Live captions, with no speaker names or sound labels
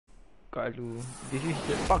Kalau this is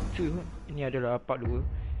the part 2. Ini adalah part 2.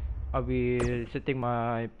 I will setting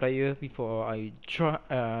my player before I try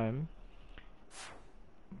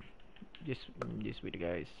just wait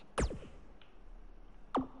guys.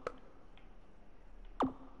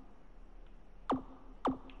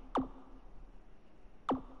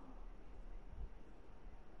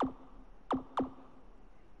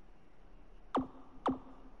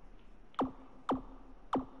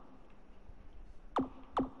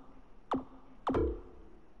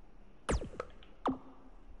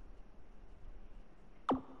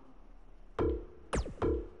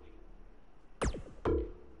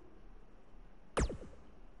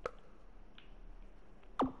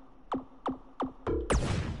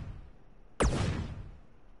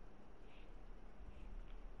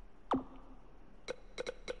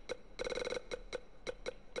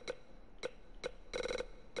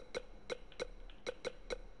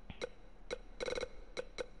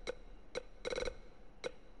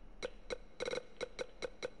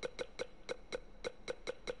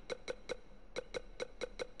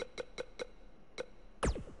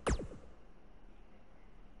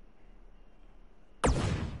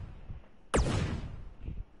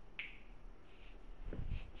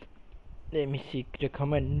 Let me see the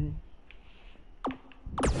comment.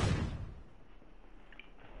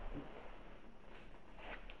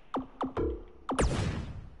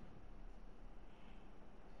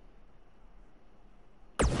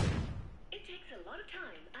 It takes a lot of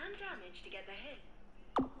time and damage to get the hit.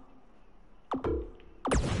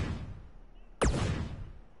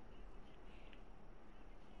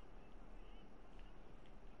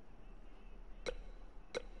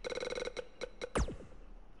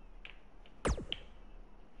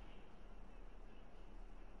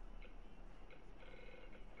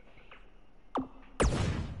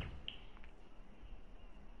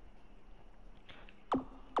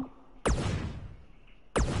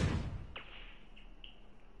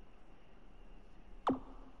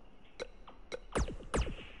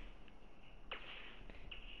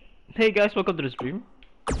 Hey guys, welcome to the stream.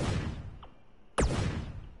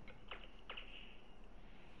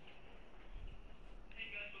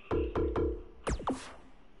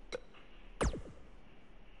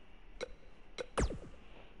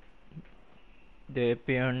 The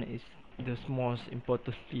peon is the most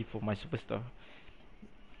important key for my superstar.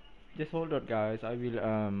 Just hold on guys, I will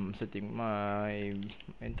setting my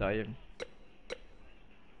entire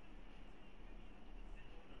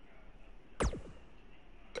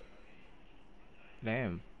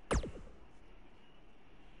damn.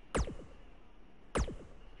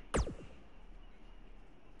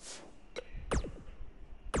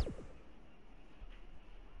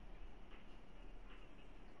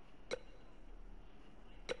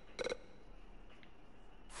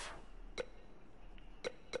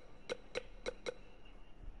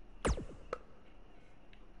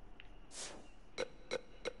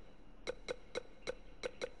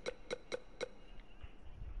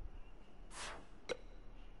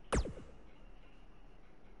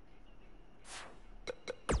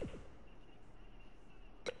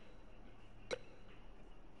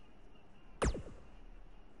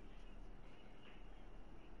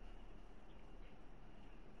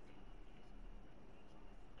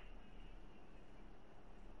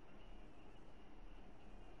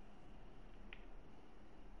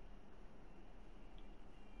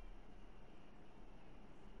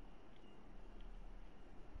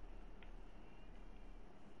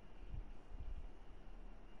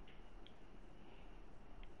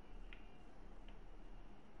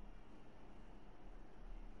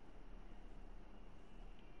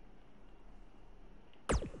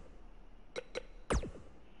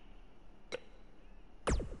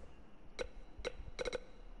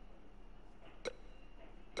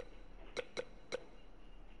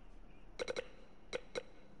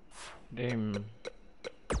 Damn.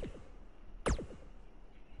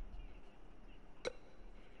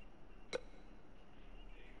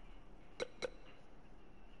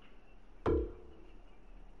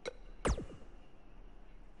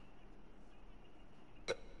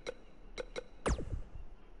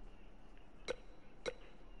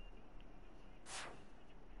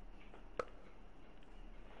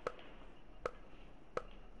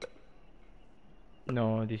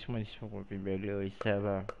 No, this one is for very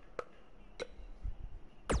server.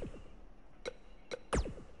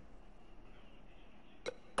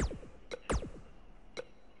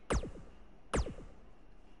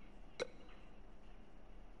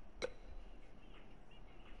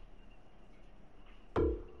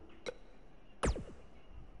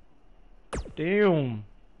 Damn.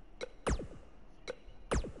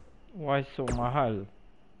 Why so mahal?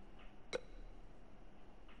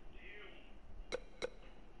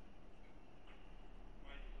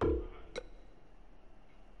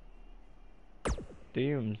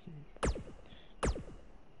 Damn.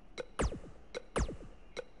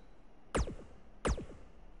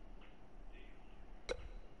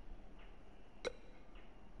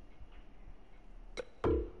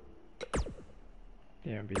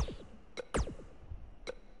 Damn, bitch.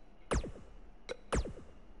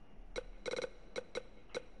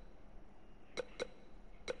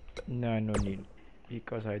 No, no need.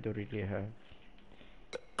 Because I don't really have.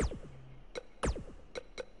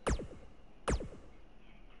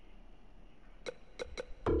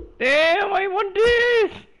 Damn, I want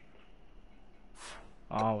this!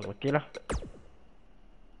 Ah, okay lah.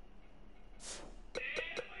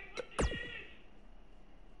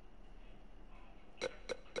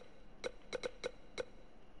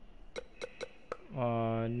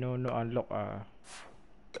 No, no unlock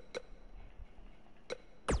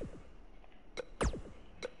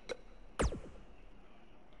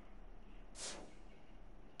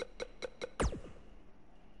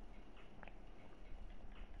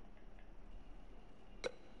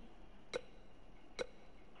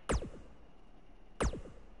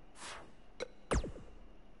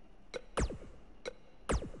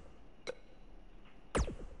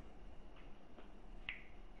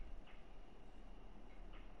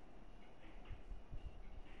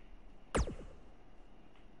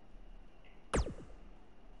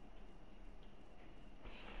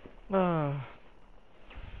Ah.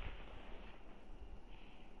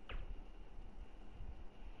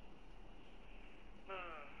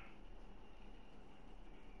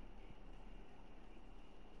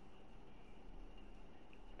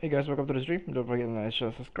 Hey guys, welcome to the stream. Don't forget to like,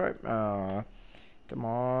 share, subscribe. Come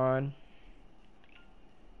on.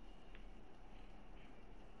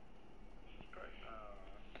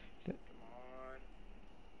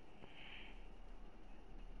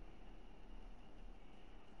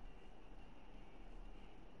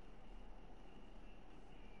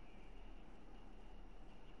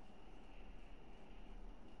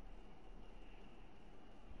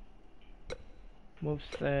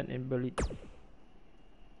 Moveset and ability.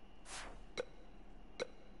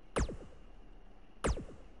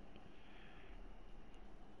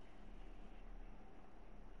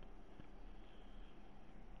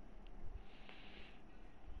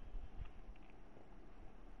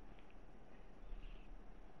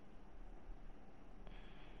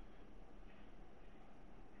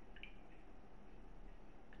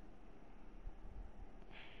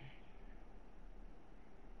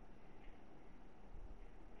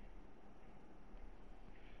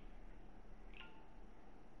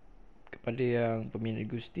 Kepada yang peminat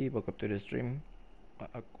Gusti, welcome to the stream.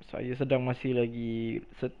 Saya sedang masih lagi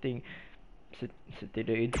setting the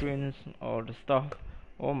entrance or the stuff.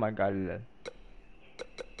 Oh my god.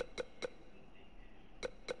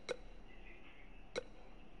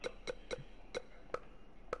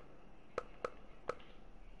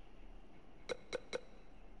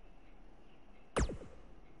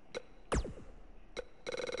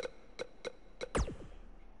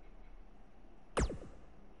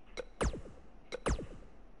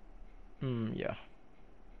 Yeah.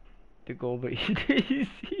 The Goldberg is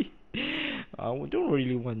easy. I don't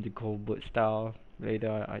really want the Goldberg style.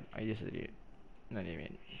 Later, I just did it. Not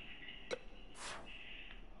even.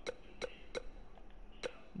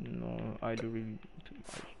 No, I don't really too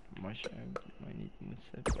much. I need to move,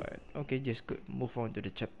 but okay, just move on to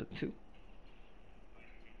the chapter 2.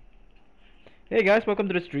 Hey guys, welcome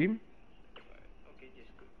to the stream.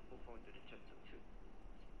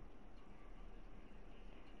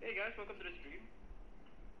 Hey guys, welcome to the stream.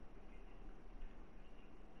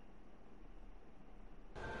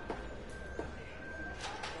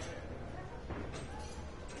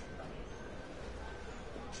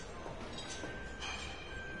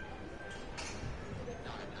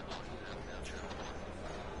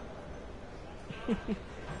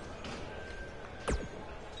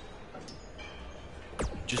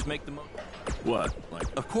 Just make the most. What? Like,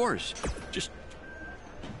 of course. Just.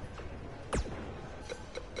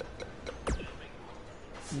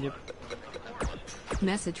 Yep.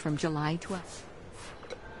 Message from July 12th.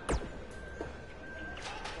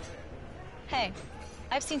 Hey,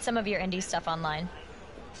 I've seen some of your indie stuff online.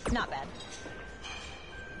 Not bad.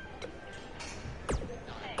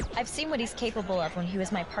 I've seen what he's capable of when he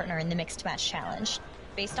was my partner in the Mixed Match Challenge.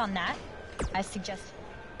 Based on that, I suggest...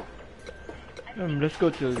 Let's go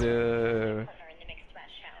to the...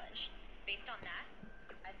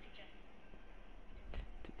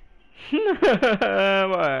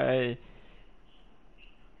 Why?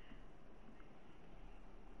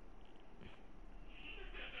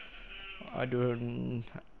 I don't...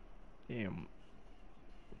 Damn.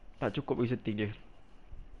 Tak cukup bagi setting dia.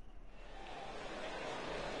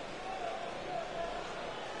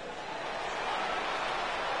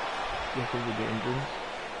 Just over the entrance.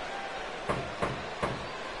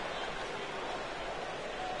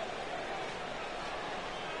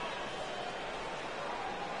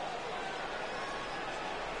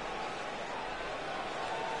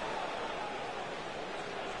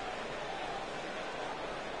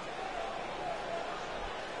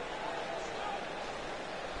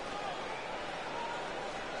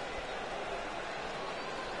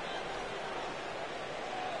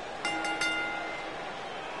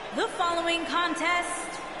 The following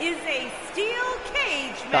contest is a steel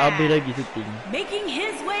cage Tak habis match. lagi syuting. Making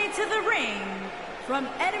his way to the ring from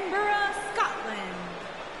Edinburgh, Scotland,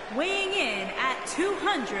 weighing in at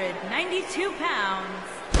 292 pounds,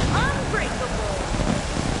 Unbreakable.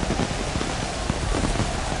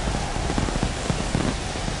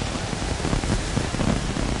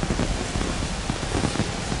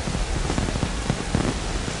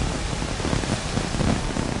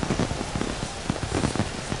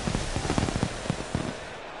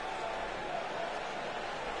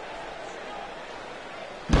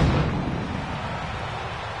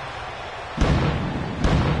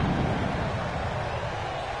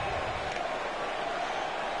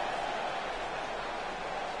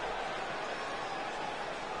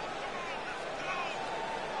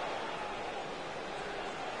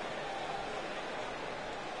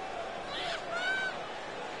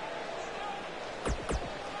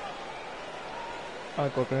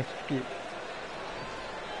 Aku akan skip.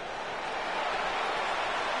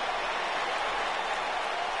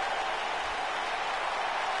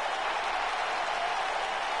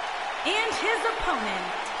 And his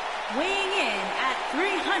opponent, weighing in at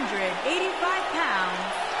 385 pounds,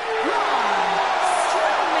 Braun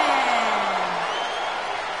Strowman.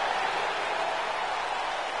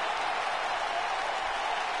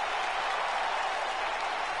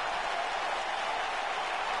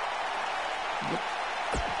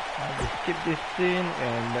 I'll just skip this scene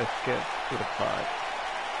and let's get to the part.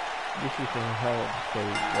 This is a hell of a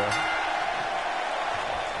story, bro.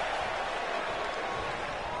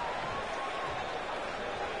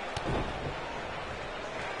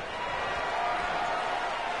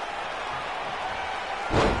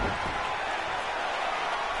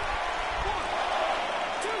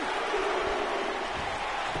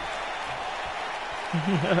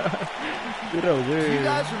 Gurau je. Do you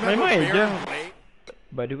guys remember Main-main je. Baron Blade?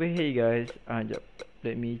 By the way, hey guys, jap.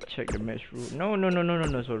 Let me check the match rule. No,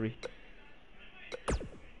 sorry.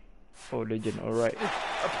 Oh, legend, alright.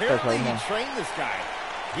 Apparently he Mom. trained this guy.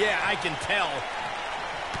 Yeah, I can tell.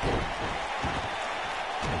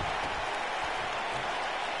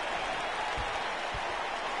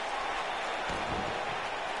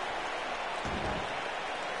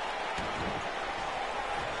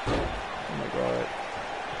 Oh my god.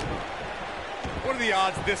 What are the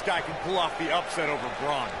odds this guy can pull off the upset over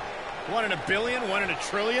Braun? 1 in a billion, 1 in a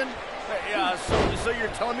trillion? Yeah, so you're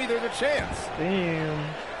telling me there's a chance? Damn.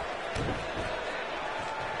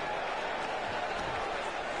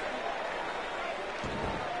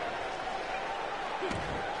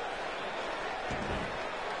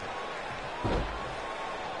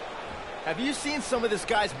 Have you seen some of this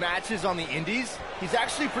guy's matches on the indies? He's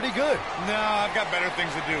actually pretty good. No, I've got better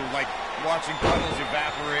things to do, like watching puddles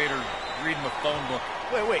evaporate or reading the phone book.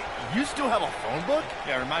 Wait, you still have a phone book?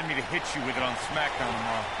 Yeah, remind me to hit you with it on SmackDown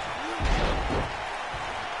tomorrow.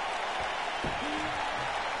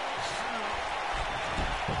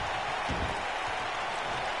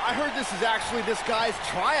 I heard this is actually this guy's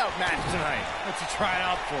tryout match tonight. What's he trying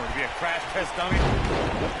out for? To be a crash test dummy?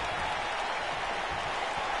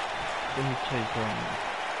 Let me check on.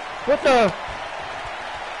 What the?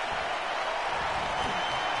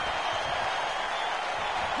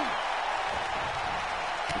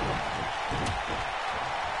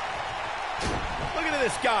 Look at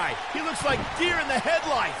this guy. He looks like deer in the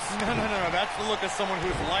headlights. No. That's the look of someone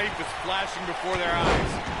whose life is flashing before their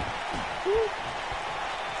eyes. Ooh.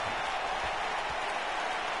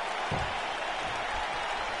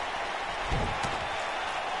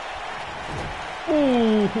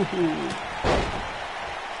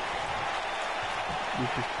 This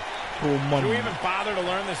is so Do money. we even bother to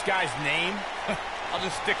learn this guy's name? I'll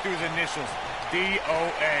just stick to his initials.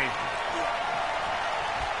 D-O-A.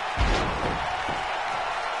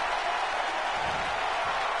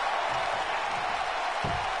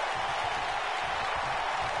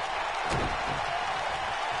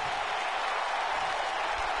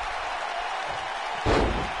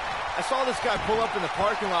 I saw this guy pull up in the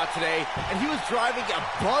parking lot today, and he was driving a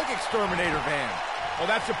bug exterminator van. Well,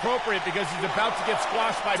 that's appropriate because he's about to get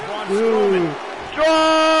squashed by Braun Ooh. Strowman.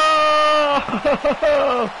 Draw!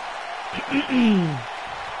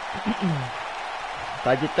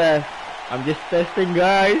 Sagittarius. I'm just testing,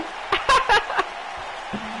 guys.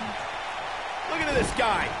 Look at this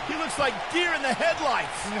guy. He looks like deer in the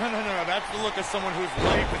headlights. No. That's the look of someone whose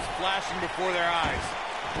life is flashing before their eyes.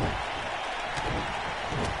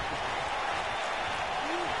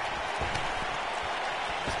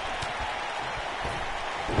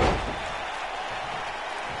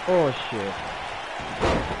 Oh shit.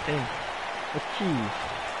 Dang. A cheese.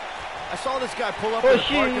 I saw this guy pull up Oh, in the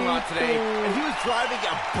parking lot today, shit. and he was driving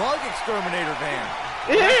a bug exterminator van.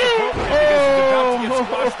 Eh, That's appropriate because he's about to get oh,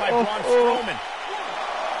 squashed by oh, Braun oh. Strowman.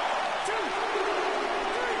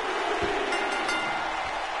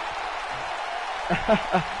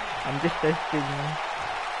 I'm just testing.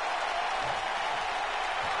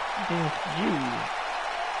 This G.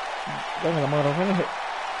 Janganlah marah sangat.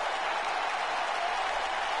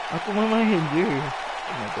 Aku main je.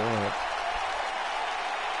 Oh my god.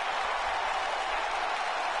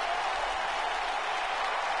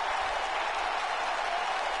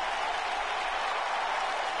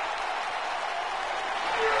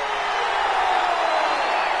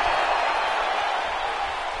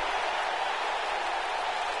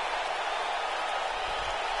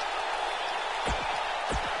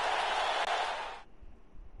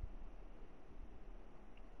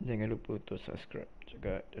 Jangan lupa untuk subscribe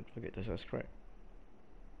juga. Don't forget to subscribe.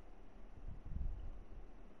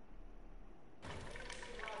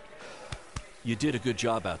 You did a good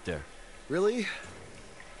job out there. Really?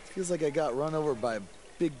 Feels like I got run over by a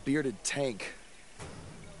big bearded tank.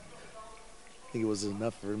 Think it was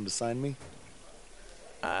enough for him to sign me?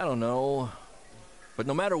 I don't know. But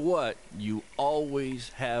no matter what, you always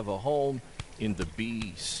have a home in the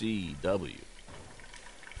BCW.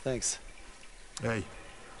 Thanks. Hey,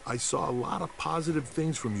 I saw a lot of positive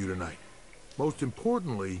things from you tonight. Most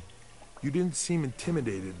importantly, you didn't seem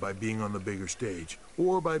intimidated by being on the bigger stage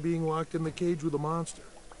or by being locked in the cage with a monster.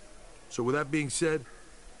 So with that being said,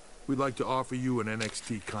 we'd like to offer you an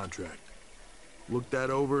NXT contract. Look that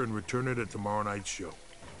over and return it at tomorrow night's show.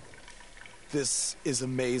 This is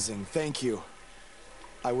amazing. Thank you.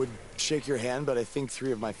 I would shake your hand, but I think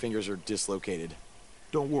 3 of my fingers are dislocated.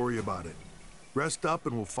 Don't worry about it. Rest up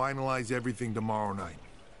and we'll finalize everything tomorrow night.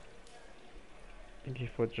 Thank you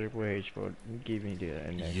for Triple H for giving the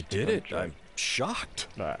NXT You did it. contract. I'm shocked.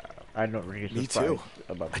 I'm not really Me surprised too.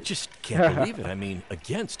 about I it. just can't believe it. I mean,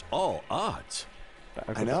 against all odds.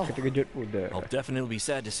 Aku I know. terkejut pun dah. I'll definitely be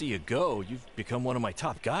sad to see you go. You've become one of my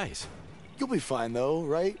top guys. You'll be fine, though,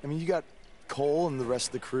 right? I mean, you got Cole and the rest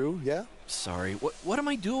of the crew, yeah? Sorry, what am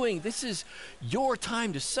I doing? This is your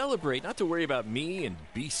time to celebrate, not to worry about me and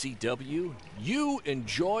BCW. You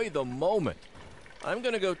enjoy the moment. I'm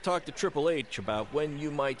gonna go talk to Triple H about when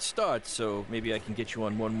you might start, so maybe I can get you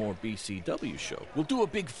on one more BCW show. We'll do a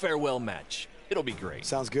big farewell match. It'll be great.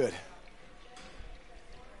 Sounds good.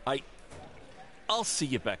 I'll see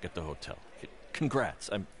you back at the hotel. Congrats.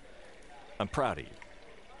 I'm proud of you.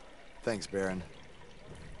 Thanks, Baron.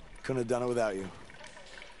 Couldn't have done it without you.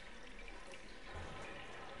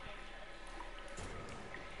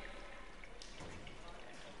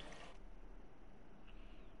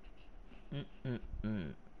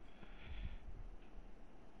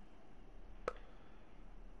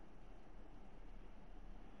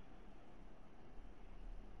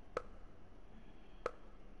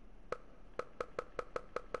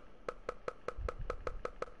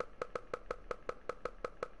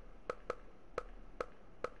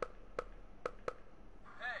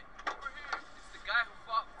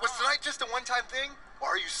 Was tonight just a one-time thing, or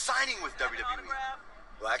are you signing with WWE?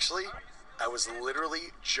 Well, actually, I was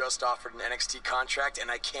literally just offered an NXT contract, and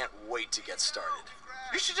I can't wait to get started.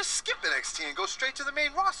 You should just skip NXT and go straight to the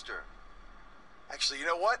main roster. Actually, you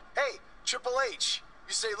know what? Hey, Triple H,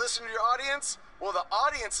 you say listen to your audience? Well, the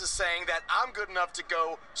audience is saying that I'm good enough to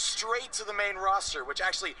go straight to the main roster, which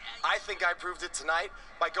actually, I think I proved it tonight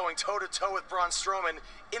by going toe-to-toe with Braun Strowman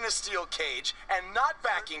in a steel cage and not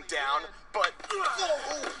backing down, but...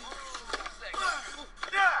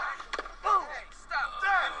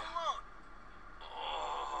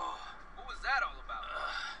 What was that all about?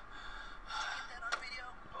 Did you get that on video?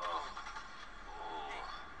 Are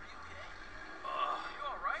you okay? Are you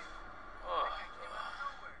alright? That guy came out of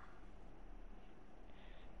nowhere.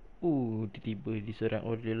 Tiba-tiba diserang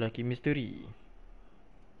oleh lelaki misteri.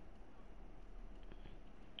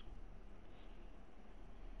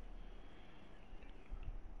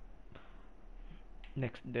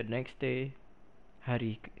 The next day,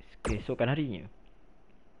 keesokan harinya.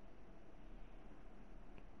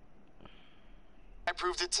 I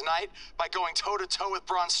proved it tonight by going toe-to-toe with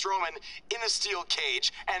Braun Strowman in a steel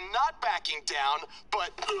cage and not backing down,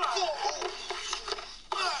 but...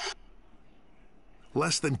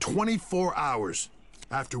 Less than 24 hours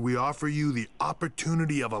after we offer you the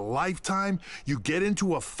opportunity of a lifetime, you get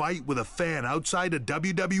into a fight with a fan outside a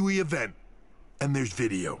WWE event. And there's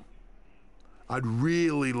video. I'd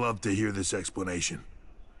really love to hear this explanation.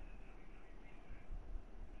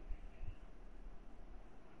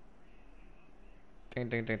 Ding,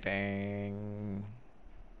 ding, ding, ding.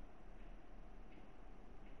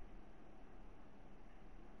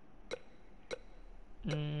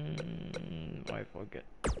 I forget.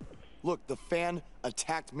 Look, the fan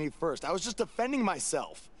attacked me first. I was just defending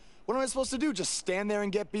myself. What am I supposed to do? Just stand there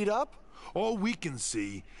and get beat up? All we can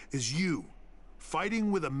see is you fighting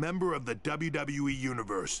with a member of the WWE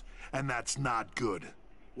Universe, and that's not good.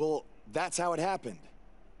 Well, that's how it happened.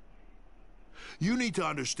 You need to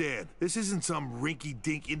understand, this isn't some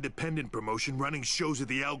rinky-dink independent promotion running shows at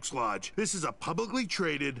the Elks Lodge. This is a publicly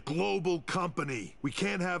traded, global company. We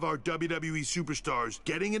can't have our WWE superstars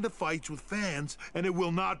getting into fights with fans, and it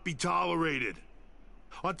will not be tolerated.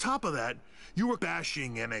 On top of that, you were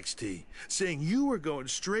bashing NXT, saying you were going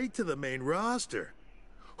straight to the main roster.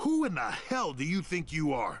 Who in the hell do you think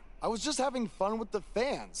you are? I was just having fun with the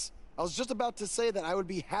fans. I was just about to say that I would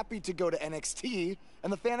be happy to go to NXT,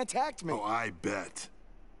 and the fan attacked me. Oh, I bet.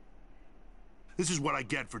 This is what I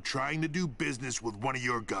get for trying to do business with one of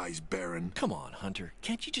your guys, Baron. Come on, Hunter.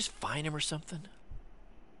 Can't you just fine him or something?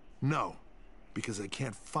 No, because I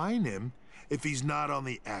can't fine him if he's not on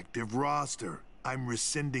the active roster. I'm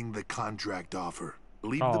rescinding the contract offer.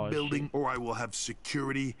 Leave the building, or I will have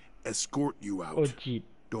security escort you out. Oh, gee.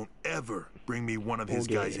 Don't ever bring me one of his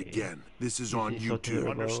guys again. This is on is you so too.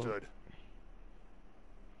 terrible. Understood.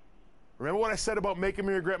 Remember what I said about making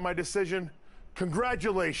me regret my decision?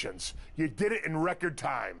 Congratulations. You did it in record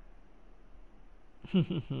time.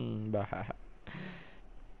 Bah.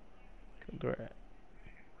 Congrats.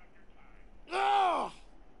 Oh!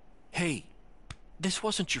 Hey, this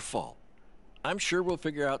wasn't your fault. I'm sure we'll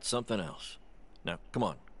figure out something else. Now, come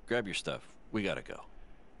on, grab your stuff. We gotta go.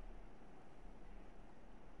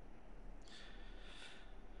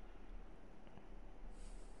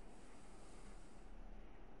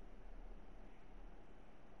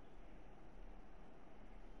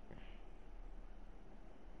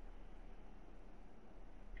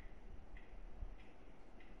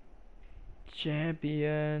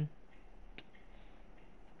 Champion.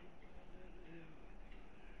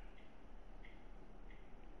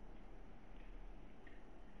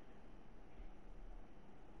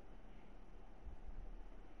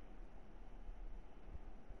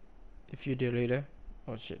 A few days later.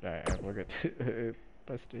 Oh shit, I forgot to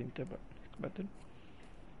press the enter button.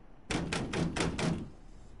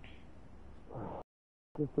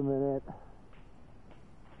 Just a minute.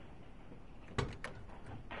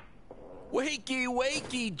 Wakey,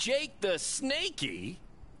 wakey, Jake the Snakey.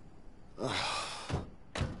 It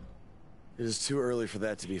is too early for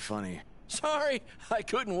that to be funny. Sorry, I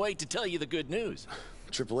couldn't wait to tell you the good news.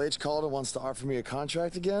 Triple H called and wants to offer me a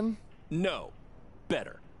contract again? No,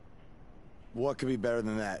 better. What could be better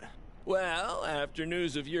than that? Well, after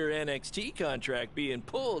news of your NXT contract being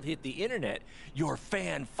pulled hit the internet, your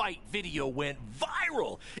fan fight video went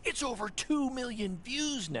viral. It's over 2 million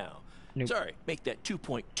views now. Nope. Sorry, make that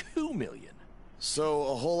 2.2 million. So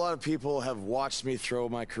a whole lot of people have watched me throw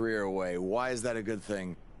my career away. Why is that a good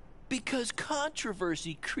thing? Because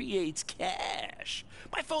controversy creates cash.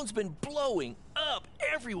 My phone's been blowing up.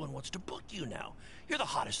 Everyone wants to book you now. You're the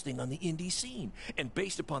hottest thing on the indie scene. And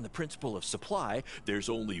based upon the principle of supply, there's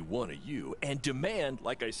only one of you. And demand,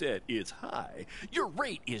 like I said, is high. Your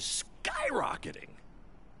rate is skyrocketing.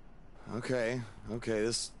 Okay,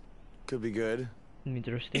 this could be good.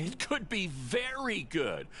 Interesting. It could be very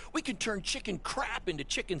good. We could turn chicken crap into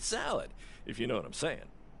chicken salad, if you know what I'm saying.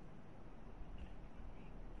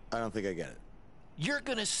 I don't think I get it. You're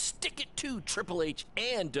gonna stick it to Triple H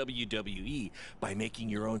and WWE by making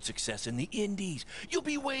your own success in the indies. You'll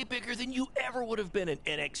be way bigger than you ever would have been in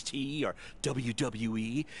NXT or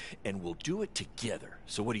WWE, and we'll do it together.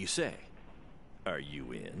 So what do you say? Are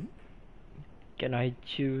you in? Can I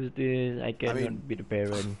choose this? I cannot be the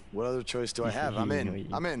parent. What other choice do I have? I'm in.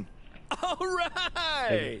 I'm in. All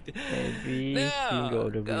right. Every Now, single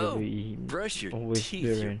go WWE brush your always teeth.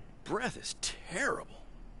 Your parent. breath is terrible.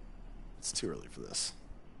 It's too early for this.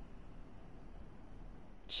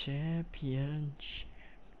 Championship.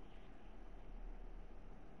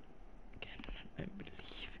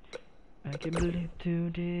 I can believe to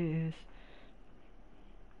this.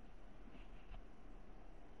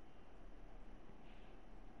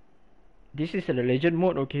 This is the legend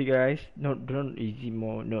mode, okay guys? Not easy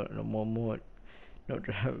mode, not normal mode, not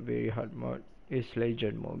very hard mode. It's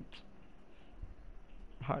legend mode.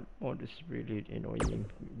 hard mode is really annoying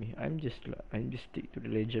me. I'm just stick to the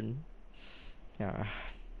legend. Yeah.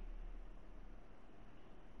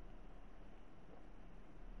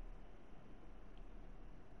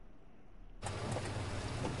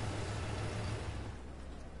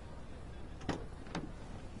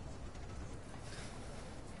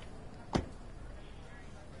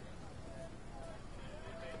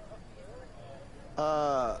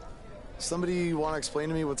 Somebody want to explain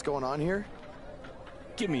to me what's going on here?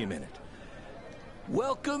 Give me a minute.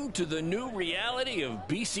 Welcome to the new reality of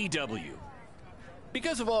BCW.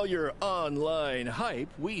 Because of all your online hype,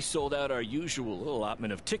 we sold out our usual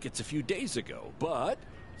allotment of tickets a few days ago. But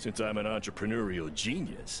since I'm an entrepreneurial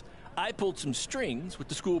genius, I pulled some strings with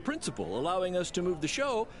the school principal, allowing us to move the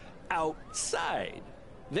show outside.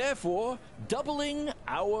 Therefore, doubling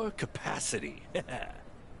our capacity.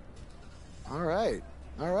 All right,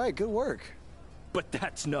 good work. But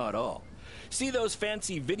that's not all. See those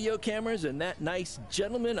fancy video cameras and that nice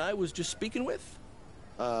gentleman I was just speaking with?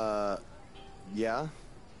 Yeah?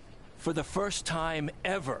 For the first time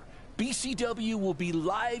ever, BCW will be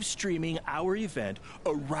live streaming our event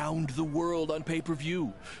around the world on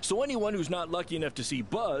pay-per-view. So anyone who's not lucky enough to see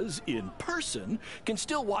Buzz in person can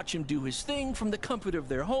still watch him do his thing from the comfort of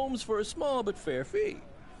their homes for a small but fair fee.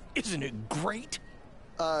 Isn't it great?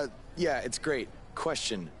 Yeah, it's great.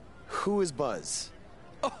 Question, who is Buzz?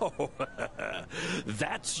 Oh,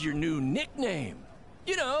 that's your new nickname.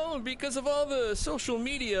 You know, because of all the social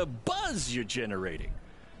media buzz you're generating.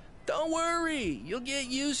 Don't worry, you'll get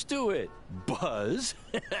used to it. Buzz?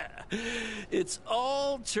 It's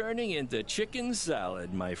all turning into chicken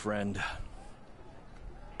salad, my friend.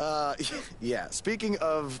 Yeah, speaking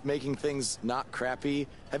of making things not crappy,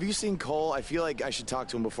 have you seen Cole? I feel like I should talk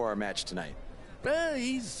to him before our match tonight.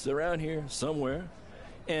 He's around here somewhere.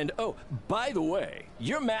 And, oh, by the way,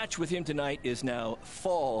 your match with him tonight is now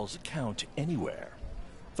Falls Count Anywhere.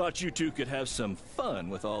 Thought you two could have some fun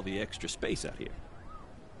with all the extra space out here.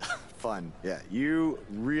 Fun, yeah. You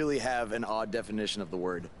really have an odd definition of the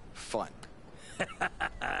word fun.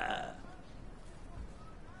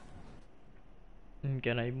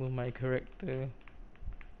 Can I move my character?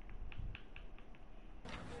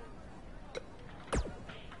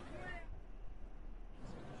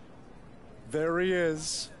 There he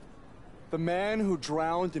is. The man who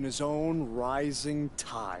drowned in his own rising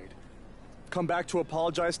tide. Come back to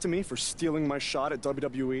apologize to me for stealing my shot at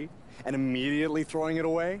WWE and immediately throwing it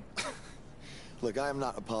away? Look, I am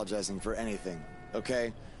not apologizing for anything,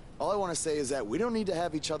 okay? All I want to say is that we don't need to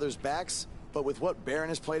have each other's backs, but with what Baron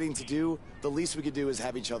is planning to do, the least we could do is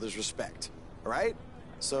have each other's respect. All right?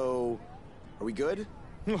 So, are we good?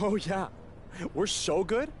 Oh, yeah. We're so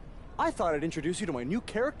good? I thought I'd introduce you to my new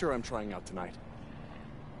character I'm trying out tonight.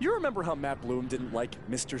 You remember how Matt Bloom didn't like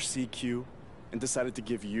Mr. CQ and decided to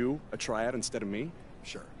give you a tryout instead of me?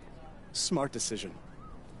 Sure. Smart decision.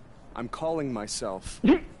 I'm calling myself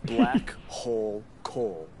Black Hole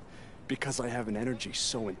Cole because I have an energy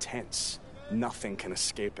so intense, nothing can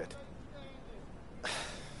escape it.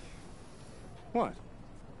 What?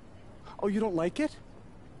 Oh, you don't like it?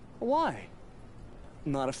 Why?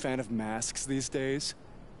 Not a fan of masks these days?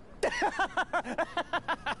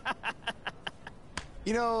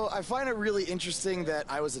 You know, I find it really interesting that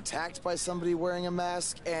I was attacked by somebody wearing a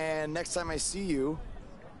mask, and next time I see you,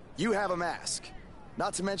 you have a mask.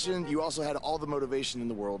 Not to mention, you also had all the motivation in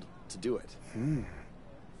the world to do it.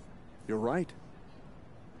 You're right.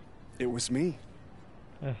 It was me.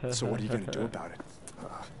 So what are you gonna do about it?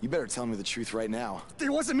 You better tell me the truth right now. It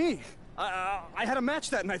wasn't me! I had a match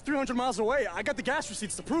that night, 300 miles away. I got the gas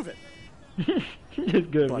receipts to prove it.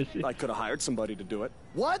 But I could have hired somebody to do it.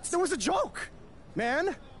 What? There was a joke!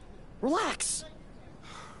 Man, relax.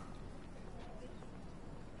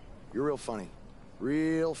 You're real funny.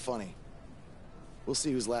 Real funny. We'll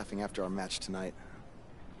see who's laughing after our match tonight.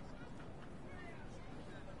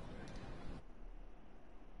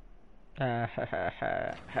 Ha ha ha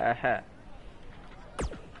ha ha ha.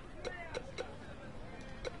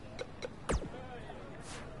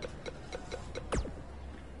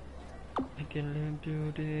 I can live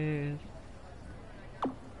through this.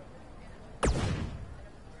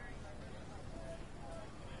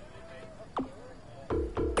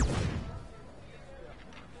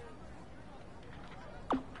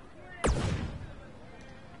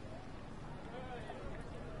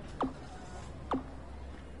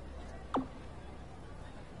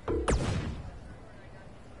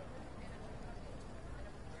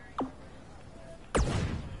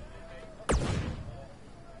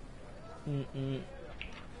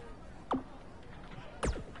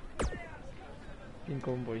 King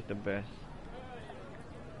combo is the best.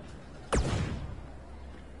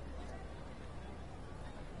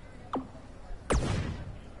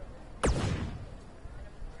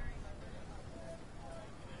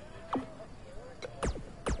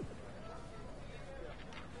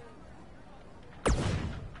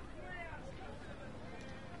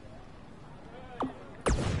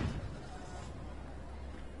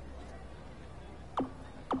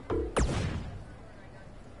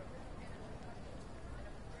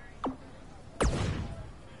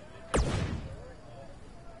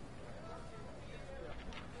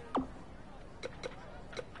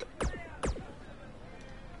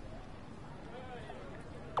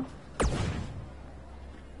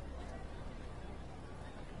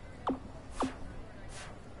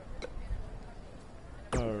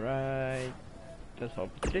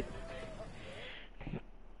 today.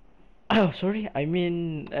 Oh, sorry. I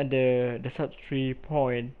mean the sub 3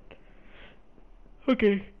 point.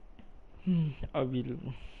 Okay. I will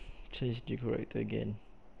change the character again.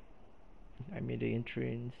 I mean the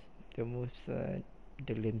entrance, the moveset,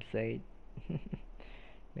 the limb side.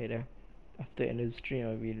 Later, after end of the stream,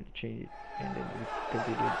 I will change it and then we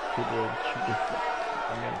continue to the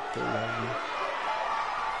storyline.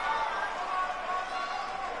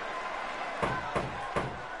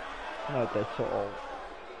 Nah, that's all.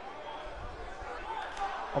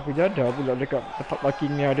 Apa jadah pula dekat tempat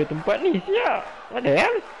parking ni ada tempat ni, siap. What the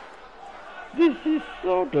hell? This is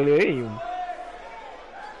so lame.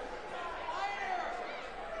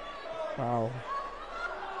 Wow.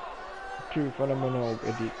 True phenomenal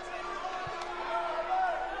edit.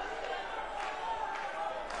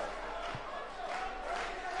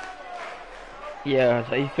 Yeah,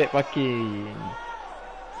 saya effect parking.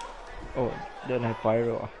 Oh, don't have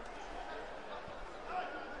pyro.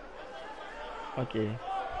 Okay.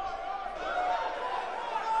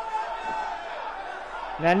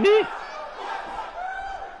 Nani?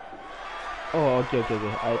 Oh, okay.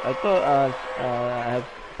 I thought I have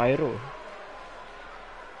pyro.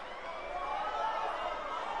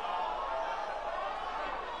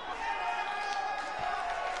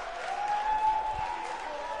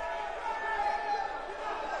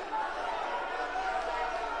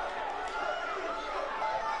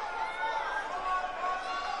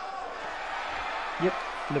 Yep,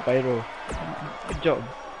 the pyro. Good job.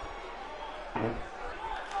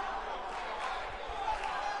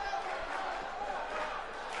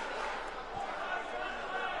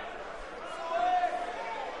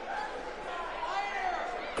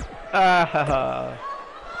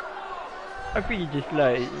 I feel just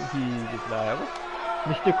like apa?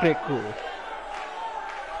 Mr. Scarecrow.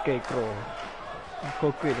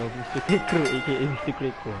 Cockroach of Mr. Scarecrow, aka Mr.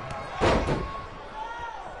 Scarecrow.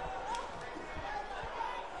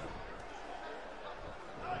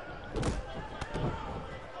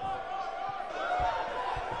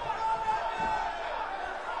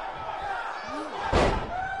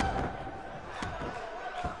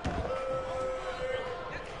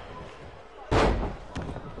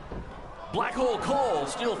 Black Hole Cole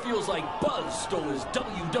still feels like Buzz stole his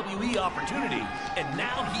WWE opportunity, and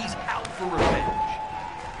now he's out for revenge.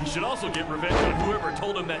 He should also get revenge on whoever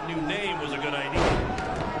told him that new name was a good idea.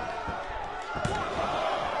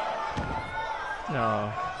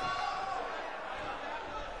 No.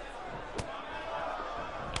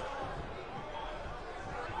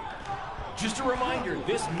 Just a reminder,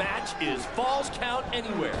 this match is Falls Count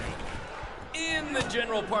Anywhere. In the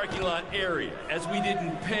general parking lot area, as we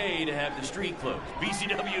didn't pay to have the street closed.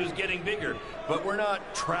 BCW is getting bigger, but we're not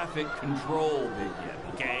traffic control big yet,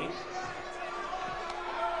 okay?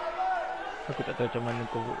 Aku tak tahu macam mana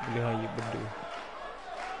kau boleh hire benda.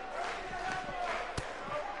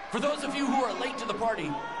 For those of you who are late to the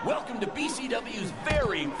party, welcome to BCW's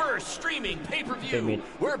very first streaming pay-per-view,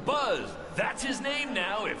 where Buzz, that's his name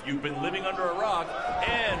now if you've been living under a rock,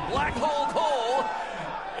 and Black Hole Cole,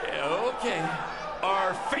 okay,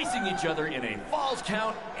 are facing each other in a Falls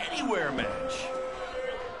Count Anywhere match.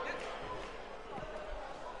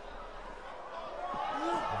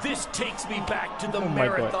 This takes me back to the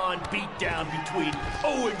marathon beatdown between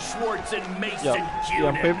Owen Schwartz and Mason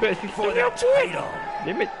Cunin for the title.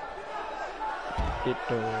 Limit.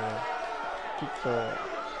 Gitu.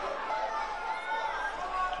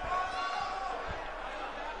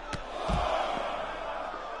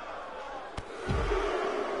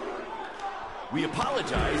 We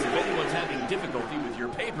apologize if anyone's having difficulty with your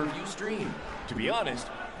pay-per-view stream. To be honest,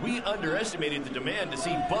 we underestimated the demand to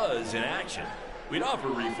see Buzz in action. We'd offer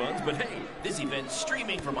refunds, but hey, this event's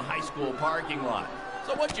streaming from a high school parking lot.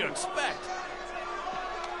 So what'd you expect?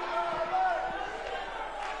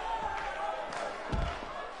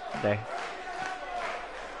 There.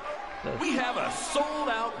 We have a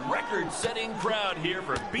sold-out, record-setting crowd here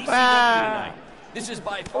for BCW tonight. This is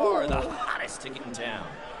by far the hottest ticket in town.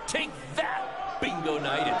 Take that, bingo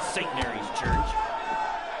night at St. Mary's Church.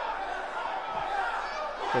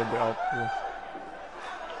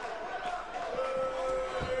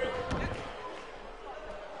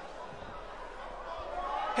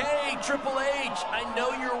 Hey, Triple H, I know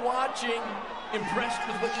you're watching. Impressed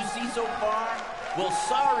with what you see so far? Well,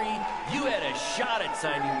 sorry, you had a shot at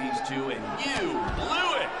signing these two, and you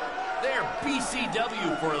blew it. They're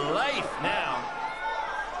BCW for life now.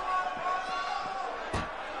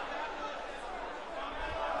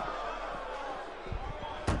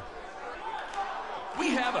 We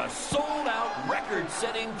have a sold-out,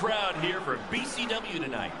 record-setting crowd here for BCW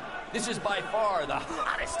tonight. This is by far the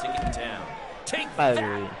hottest ticket in town. Take Bye.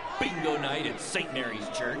 that, bingo night at St. Mary's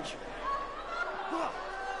Church.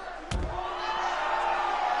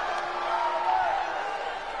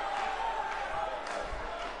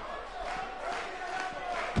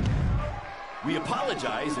 We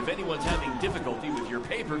apologize if anyone's having difficulty with your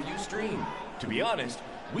pay-per-view stream. To be honest,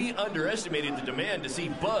 we underestimated the demand to see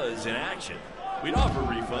Buzz in action. We'd offer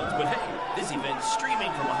refunds, but hey, this event's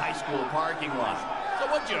streaming from a high school parking lot. So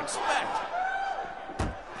what'd you expect?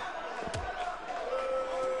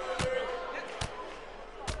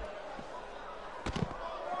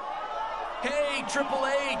 Hey, Triple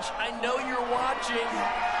H, I know you're watching.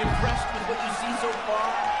 Impressed with what you see so far?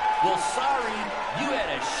 Well, sorry, you had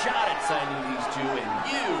a shot at signing these two, and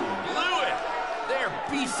you blew it. They're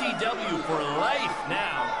BCW for life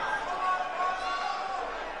now.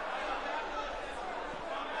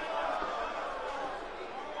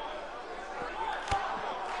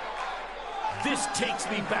 This takes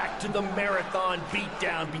me back to the marathon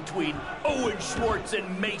beatdown between Owen Schwartz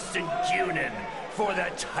and Mason Cunin for the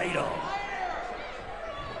title.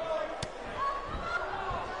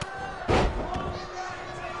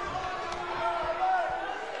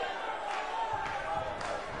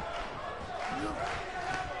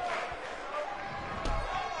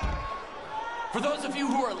 For those of you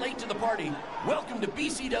who are late to the party, welcome to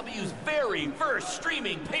BCW's very first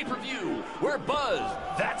streaming pay-per-view, where Buzz,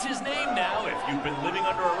 that's his name now if you've been living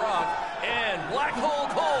under a rock, and Black Hole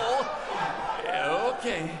Cole,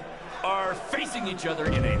 okay, are facing each other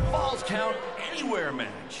in a Falls Count Anywhere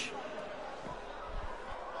match.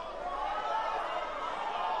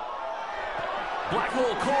 Black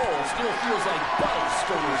Hole Cole still feels like Buzz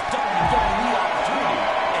stole his WWE opportunity,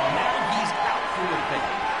 and now he's out for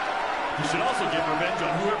revenge. He should also get revenge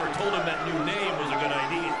on whoever told him that new name was a good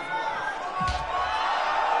idea.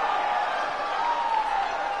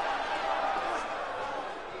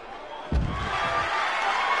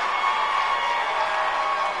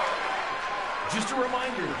 Just a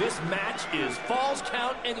reminder, this match is Falls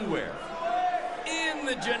Count Anywhere. In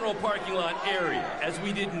the general parking lot area, as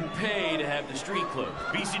we didn't pay to have the street closed.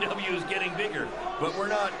 BCW is getting bigger, but we're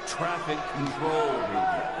not traffic control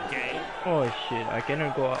yet, okay? Oh shit, I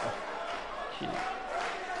cannot go out. Shit.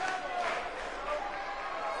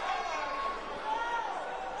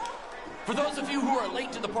 For those of you who are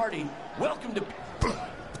late to the party, welcome to...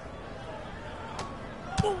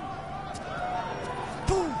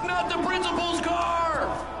 Not the principal's car!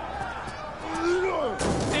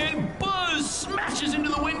 And Buzz smashes into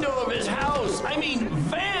the window of his house. I mean,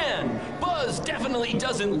 van! Buzz definitely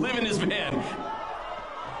doesn't live in his van.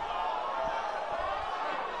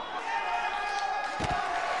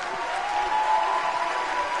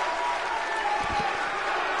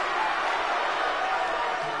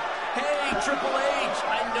 Hey, Triple H,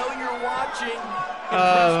 I know you're watching.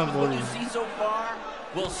 Impressed with what you see so far?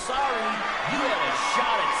 Well, sorry, you had a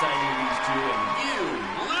shot at signing these two, and you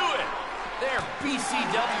blew it. They're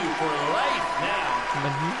BCW for life now.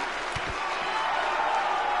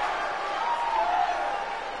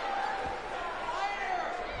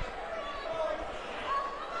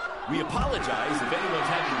 We apologize if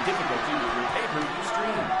anyone's having difficulty with your pay-per-view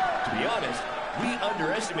stream. To be honest, we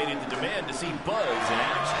underestimated the demand to see Buzz in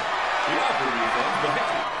action. We offer refunds, but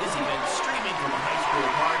hey, this event's streaming from a high school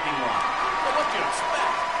parking lot. So what'd you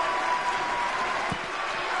expect?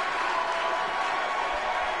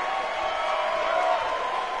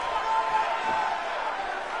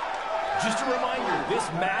 Just a reminder, this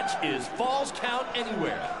match is Falls Count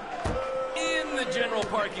Anywhere. In the general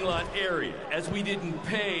parking lot area, as we didn't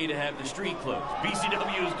pay to have the street closed.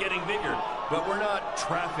 BCW is getting bigger, but we're not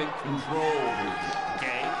traffic control,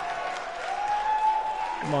 okay?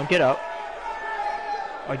 Come on, get out.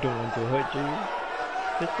 I don't want to hurt you.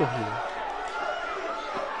 Let's go here.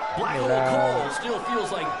 Black Hole Cole still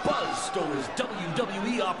feels like Buzz stole his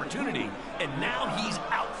WWE opportunity, and now he's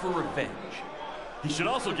out for revenge. He should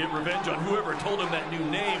also get revenge on whoever told him that new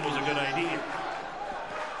name was a good idea.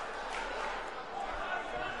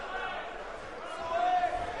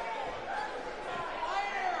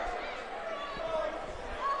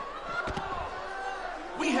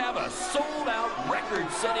 We have a sold-out,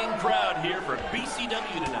 record-setting crowd here for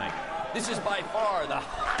BCW tonight. This is by far the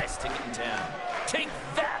hottest ticket in town. Take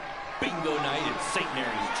that, bingo night at St.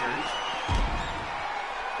 Mary's Church.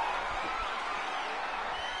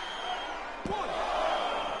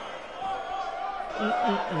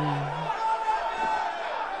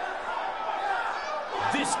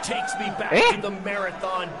 This takes me back to the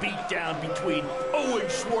marathon beatdown between Owen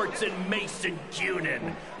Schwartz and Mason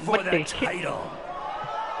Cunin for the title.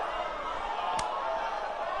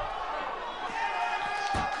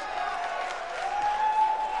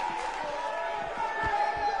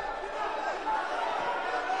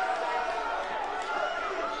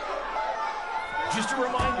 Just a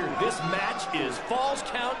reminder, this match is Falls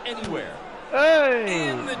Count Anywhere. Hey!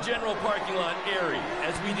 In the general parking lot area,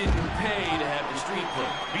 as we didn't pay to have the street clean.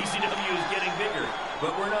 BCW is getting bigger,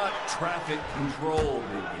 but we're not traffic control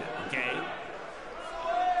big yet, okay?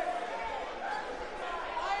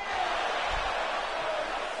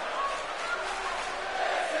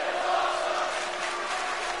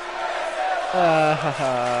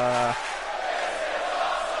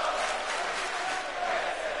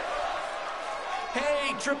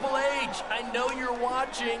 Hey, Triple H, I know you're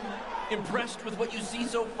watching. Impressed with what you see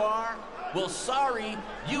so far? Well, sorry,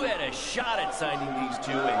 you had a shot at signing these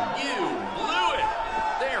two, and you blew it.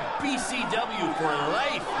 They're BCW for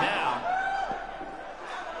life now.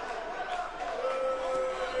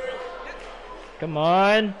 Come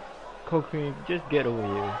on, Coqueen, just get over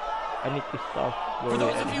here. I need to stop. For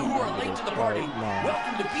those of you who are late to the party,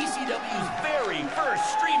 welcome to BCW's very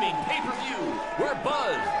first streaming pay-per-view, where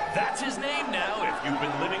Buzz, that's his name now if you've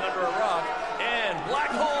been living under a rock, and Black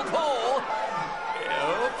Hole Cole,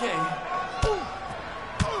 okay.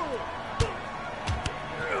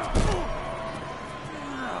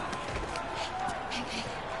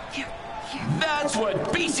 That's what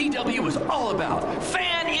BCW is all about.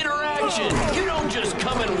 Fan interaction. You don't just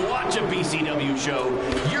come and watch a BCW show.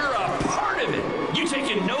 You're a part of it. You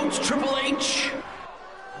taking notes, Triple H?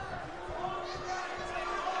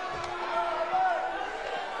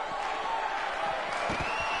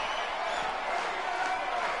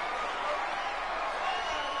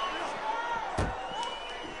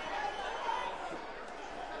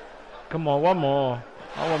 Come on, one more.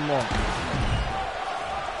 Oh, one more.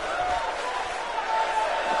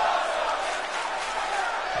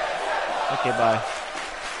 Okay, bye.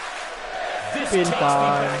 This takes me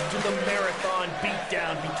back to the marathon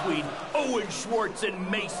beatdown between Owen Schwartz and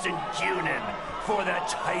Mason Cunin for the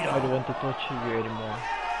title. I don't want to touch you anymore.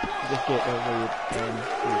 Just get over it and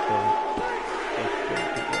let's go.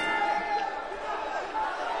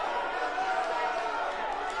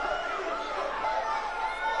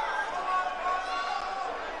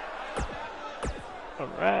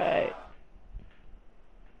 Alright.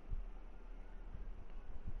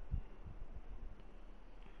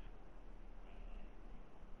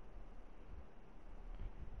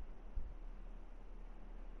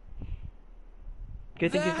 Okay,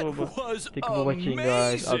 thank you for watching,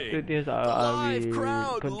 guys. After this, I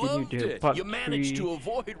will continue the part You managed 3 to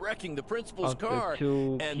avoid wrecking the principal's car,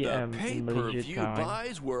 2 and PM the in pay-per-view Malaysia time.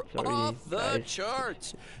 buys were Sorry, off the guys.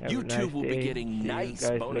 charts. Have a You two nice will be day. getting See you nice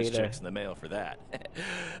guys bonus later. checks in the mail for that.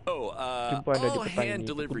 Jumpa dah di I'll petang hand ni.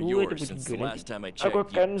 deliver Pukul 2 yours ataupun since 3 the nanti. last time I Aku checked, you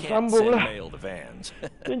akan can't sambung send lah. mail to vans.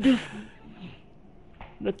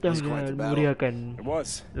 Datanglah memeriahkan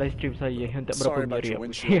live stream saya yang tak berapa Sorry about your meriah.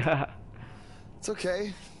 windshield. It's okay.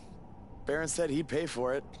 Baron said he'd pay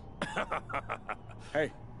for it. Hey,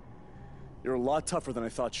 you're a lot tougher than I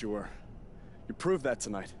thought you were. You proved that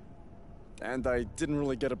tonight. And I didn't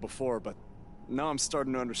really get it before, but now I'm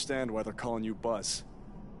starting to understand why they're calling you Buzz.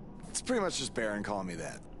 It's pretty much just Baron calling me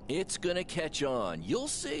that. It's gonna catch on. You'll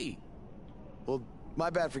see. Well, my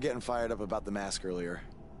bad for getting fired up about the mask earlier.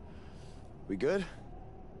 We good?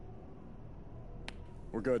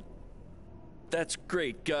 We're good. That's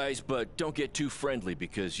great, guys, but don't get too friendly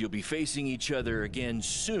because you'll be facing each other again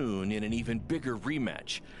soon in an even bigger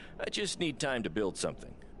rematch. I just need time to build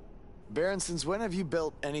something. Baron, since when have you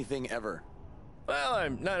built anything ever? Well,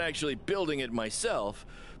 I'm not actually building it myself,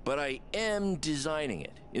 but I am designing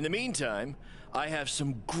it. In the meantime, I have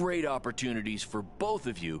some great opportunities for both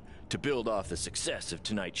of you to build off the success of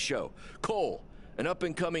tonight's show. Cole, an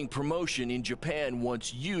up-and-coming promotion in Japan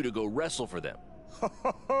wants you to go wrestle for them.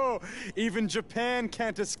 Even Japan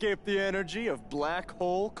can't escape the energy of Black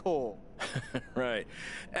Hole Cole. Right.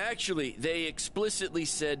 Actually, they explicitly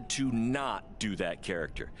said to not do that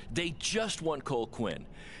character. They just want Cole Quinn.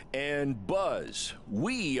 And Buzz,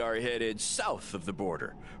 we are headed south of the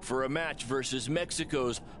border for a match versus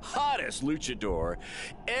Mexico's hottest luchador,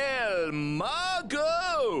 El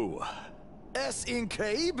Mago! Es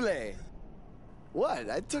increíble! What?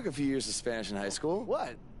 I took a few years of Spanish in high school.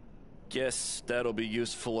 What? Guess that'll be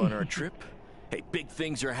useful on our trip. Hey, big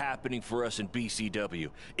things are happening for us in BCW.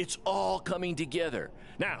 It's all coming together.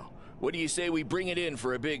 Now, what do you say we bring it in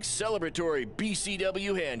for a big celebratory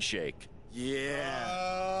BCW handshake? Yeah.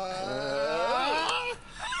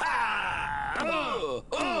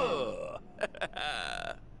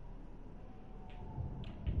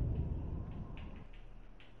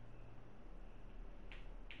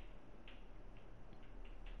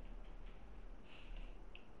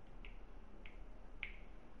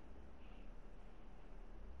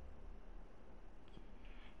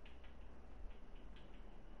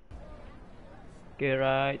 Okay,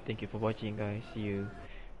 right. Thank you for watching, guys. See you.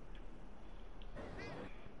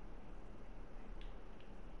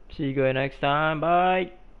 See you guys next time.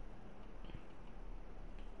 Bye.